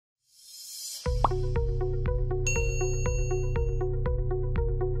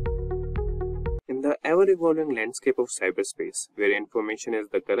In the ever-evolving landscape of cyberspace, where information is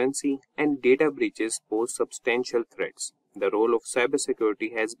the currency and data breaches pose substantial threats, the role of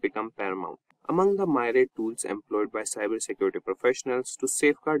cybersecurity has become paramount. Among the myriad tools employed by cybersecurity professionals to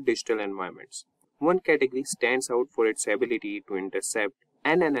safeguard digital environments, one category stands out for its ability to intercept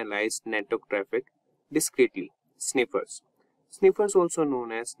and analyze network traffic discreetly: Sniffers. Sniffers, also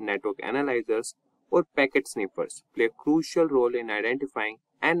known as network analyzers or packet sniffers, play a crucial role in identifying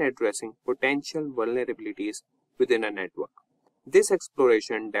and addressing potential vulnerabilities within a network. This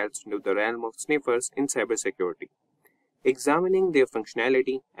exploration delves into the realm of sniffers in cybersecurity, examining their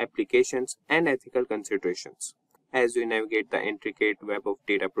functionality, applications, and ethical considerations. As we navigate the intricate web of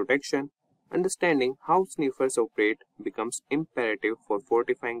data protection, understanding how sniffers operate becomes imperative for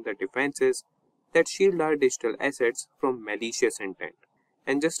fortifying the defenses that shield our digital assets from malicious intent.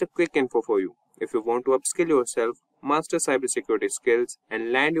 And just a quick info for you: if you want to upskill yourself, master cybersecurity skills,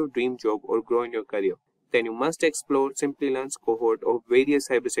 and land your dream job or grow in your career, then you must explore Simplilearn's cohort of various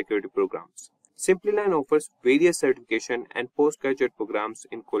cybersecurity programs. Simplilearn offers various certification and postgraduate programs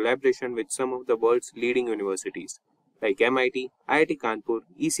in collaboration with some of the world's leading universities like MIT, IIT Kanpur,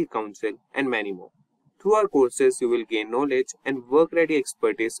 EC Council, and many more. Through our courses, you will gain knowledge and work-ready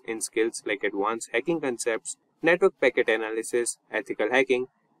expertise in skills like advanced hacking concepts, network packet analysis, ethical hacking,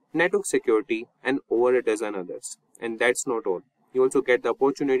 network security, and over a dozen others. And that's not all. You also get the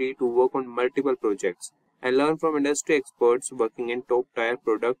opportunity to work on multiple projects and learn from industry experts working in top-tier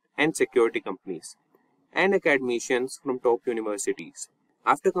product and security companies, and academicians from top universities.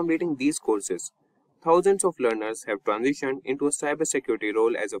 After completing these courses, thousands of learners have transitioned into a cybersecurity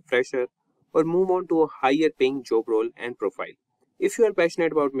role as a fresher or move on to a higher-paying job role and profile. If you are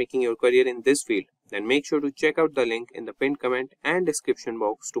passionate about making your career in this field, then make sure to check out the link in the pinned comment and description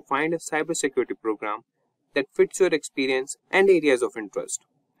box to find a cybersecurity program that fits your experience and areas of interest.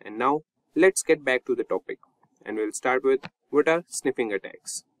 And now, let's get back to the topic. And we'll start with what are sniffing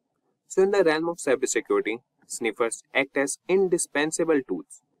attacks. So in the realm of cybersecurity, sniffers act as indispensable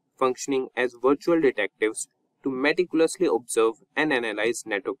tools, functioning as virtual detectives to meticulously observe and analyze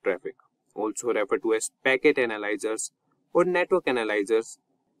network traffic, also referred to as packet analyzers or network analyzers.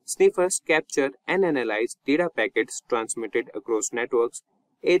 Sniffers capture and analyze data packets transmitted across networks,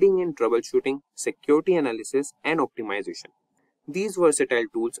 aiding in troubleshooting, security analysis, and optimization. These versatile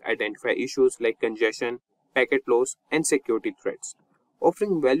tools identify issues like congestion, packet loss, and security threats,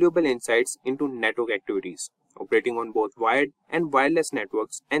 offering valuable insights into network activities, operating on both wired and wireless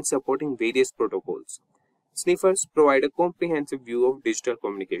networks, and supporting various protocols. Sniffers provide a comprehensive view of digital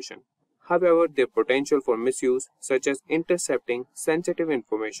communication. However, their potential for misuse, such as intercepting sensitive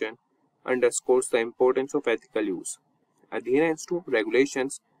information, underscores the importance of ethical use. Adherence to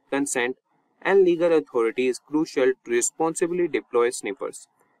regulations, consent, and legal authority is crucial to responsibly deploy sniffers,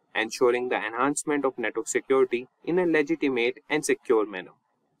 ensuring the enhancement of network security in a legitimate and secure manner.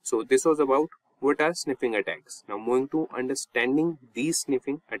 So this was about what are sniffing attacks. Now moving to understanding these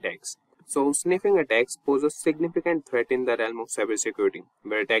sniffing attacks. So sniffing attacks pose a significant threat in the realm of cybersecurity,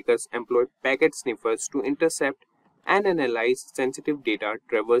 where attackers employ packet sniffers to intercept and analyze sensitive data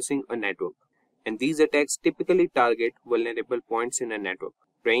traversing a network. And these attacks typically target vulnerable points in a network,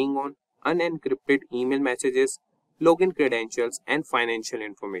 preying on unencrypted email messages, login credentials, and financial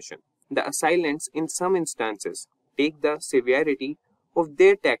information. The assailants, in some instances, take the severity of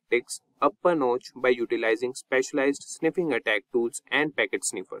their tactics up a notch by utilizing specialized sniffing attack tools and packet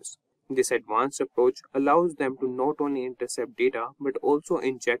sniffers. This advanced approach allows them to not only intercept data but also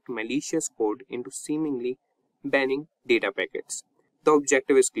inject malicious code into seemingly benign data packets. The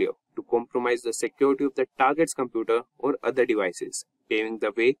objective is clear: to compromise the security of the target's computer or other devices, paving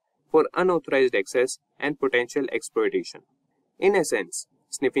the way for unauthorized access and potential exploitation. In essence,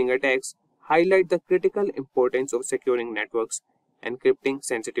 sniffing attacks highlight the critical importance of securing networks, encrypting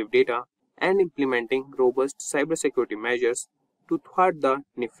sensitive data, and implementing robust cybersecurity measures to thwart the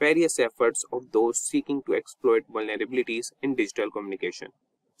nefarious efforts of those seeking to exploit vulnerabilities in digital communication.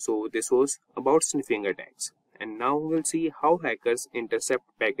 So this was about sniffing attacks. And now we'll see how hackers intercept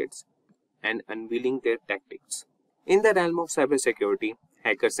packets and unveiling their tactics. In the realm of cybersecurity,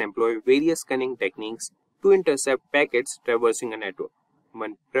 hackers employ various cunning techniques to intercept packets traversing a network.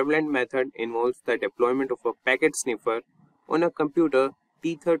 One prevalent method involves the deployment of a packet sniffer on a computer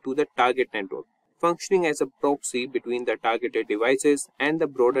tethered to the target network, functioning as a proxy between the targeted devices and the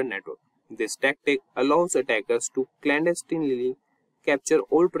broader network. This tactic allows attackers to clandestinely capture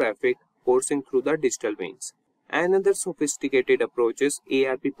all traffic coursing through the digital veins. Another sophisticated approach is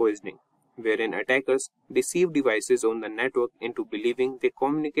ARP poisoning, wherein attackers deceive devices on the network into believing they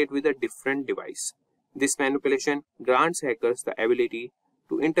communicate with a different device. This manipulation grants hackers the ability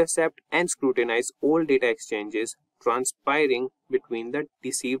to intercept and scrutinize all data exchanges transpiring between the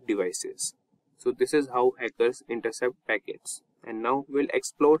deceived devices. So this is how hackers intercept packets. And now we'll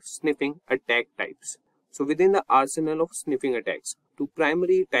explore sniffing attack types. So within the arsenal of sniffing attacks, two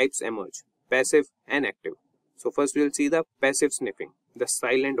primary types emerge, passive and active. So first we'll see the passive sniffing, the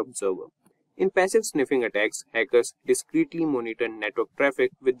silent observer. In passive sniffing attacks, hackers discreetly monitor network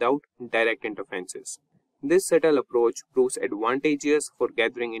traffic without direct interferences. This subtle approach proves advantageous for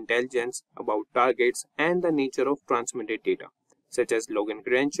gathering intelligence about targets and the nature of transmitted data, such as login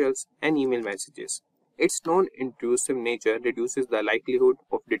credentials and email messages. Its non-intrusive nature reduces the likelihood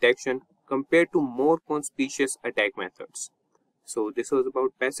of detection compared to more conspicuous attack methods. So this was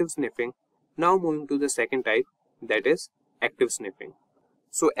about passive sniffing. Now moving to the second type, that is active sniffing.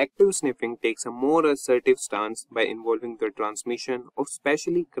 So active sniffing takes a more assertive stance by involving the transmission of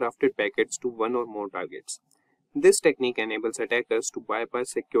specially crafted packets to one or more targets. This technique enables attackers to bypass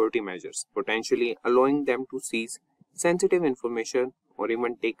security measures, potentially allowing them to seize sensitive information or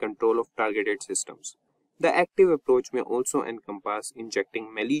even take control of targeted systems. The active approach may also encompass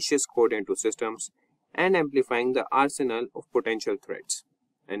injecting malicious code into systems and amplifying the arsenal of potential threats.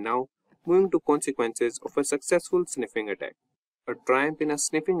 And now, moving to consequences of a successful sniffing attack. A triumph in a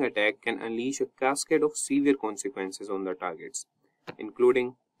sniffing attack can unleash a cascade of severe consequences on the targets,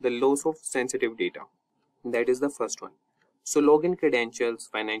 including the loss of sensitive data. That is the first one. So login credentials,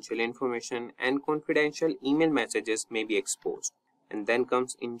 financial information, and confidential email messages may be exposed. And then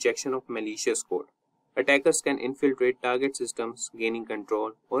comes injection of malicious code. Attackers can infiltrate target systems, gaining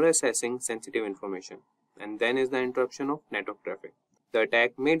control or accessing sensitive information. And then is the interruption of network traffic. The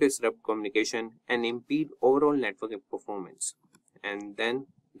attack may disrupt communication and impede overall network performance. And then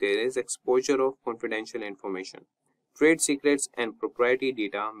there is exposure of confidential information. Trade secrets and proprietary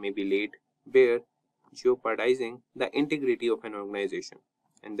data may be laid bare, jeopardizing the integrity of an organization.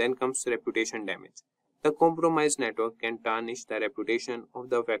 And then comes reputation damage. The compromised network can tarnish the reputation of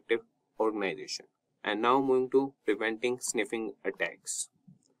the affected organization. And now moving to preventing sniffing attacks.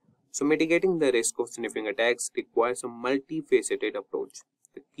 So mitigating the risk of sniffing attacks requires a multifaceted approach.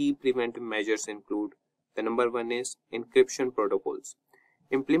 The key preventive measures include: the number one is encryption protocols.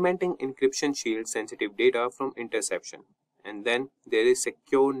 Implementing encryption shields sensitive data from interception. And then there is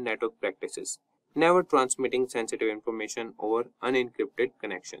secure network practices, never transmitting sensitive information over unencrypted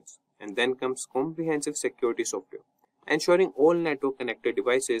connections. And then comes comprehensive security software, ensuring all network connected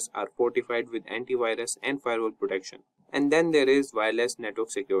devices are fortified with antivirus and firewall protection. And then there is wireless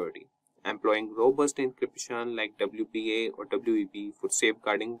network security, employing robust encryption like WPA or WEP for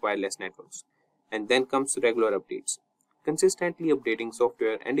safeguarding wireless networks. And then comes regular updates, consistently updating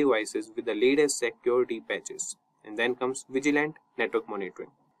software and devices with the latest security patches. And then comes vigilant network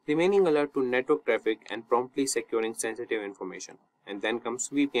monitoring, remaining alert to network traffic and promptly securing sensitive information. And then comes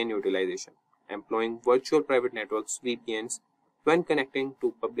VPN utilization, employing virtual private networks (VPNs) when connecting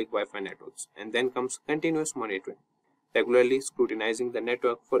to public Wi-Fi networks. And then comes continuous monitoring, regularly scrutinizing the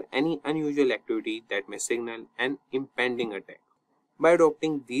network for any unusual activity that may signal an impending attack. By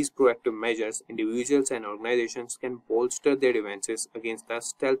adopting these proactive measures, individuals and organizations can bolster their defenses against the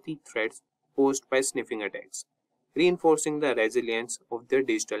stealthy threats posed by sniffing attacks, reinforcing the resilience of their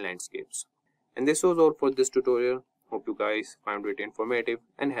digital landscapes. And this was all for this tutorial. Hope you guys found it informative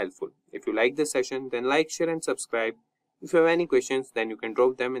and helpful. If you like this session, then like, share and subscribe. If you have any questions, then you can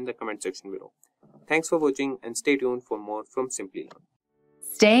drop them in the comment section below. Thanks for watching and stay tuned for more from Simplilearn.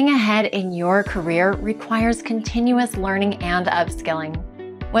 Staying ahead in your career requires continuous learning and upskilling.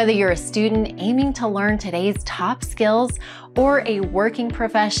 Whether you're a student aiming to learn today's top skills or a working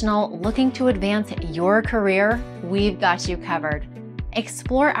professional looking to advance your career, we've got you covered.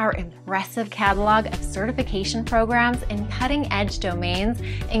 Explore our impressive catalog of certification programs in cutting-edge domains,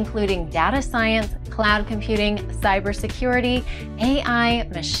 including data science, cloud computing, cybersecurity, AI,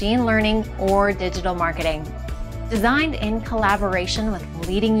 machine learning, or digital marketing. Designed in collaboration with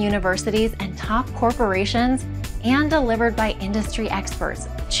leading universities and top corporations and delivered by industry experts,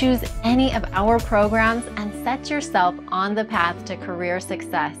 choose any of our programs and set yourself on the path to career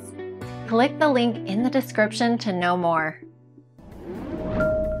success. Click the link in the description to know more.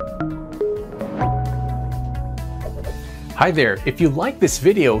 Hi there, if you like this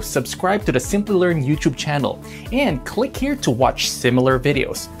video, subscribe to the Simplilearn YouTube channel and click here to watch similar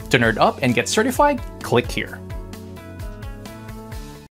videos. To nerd up and get certified, click here.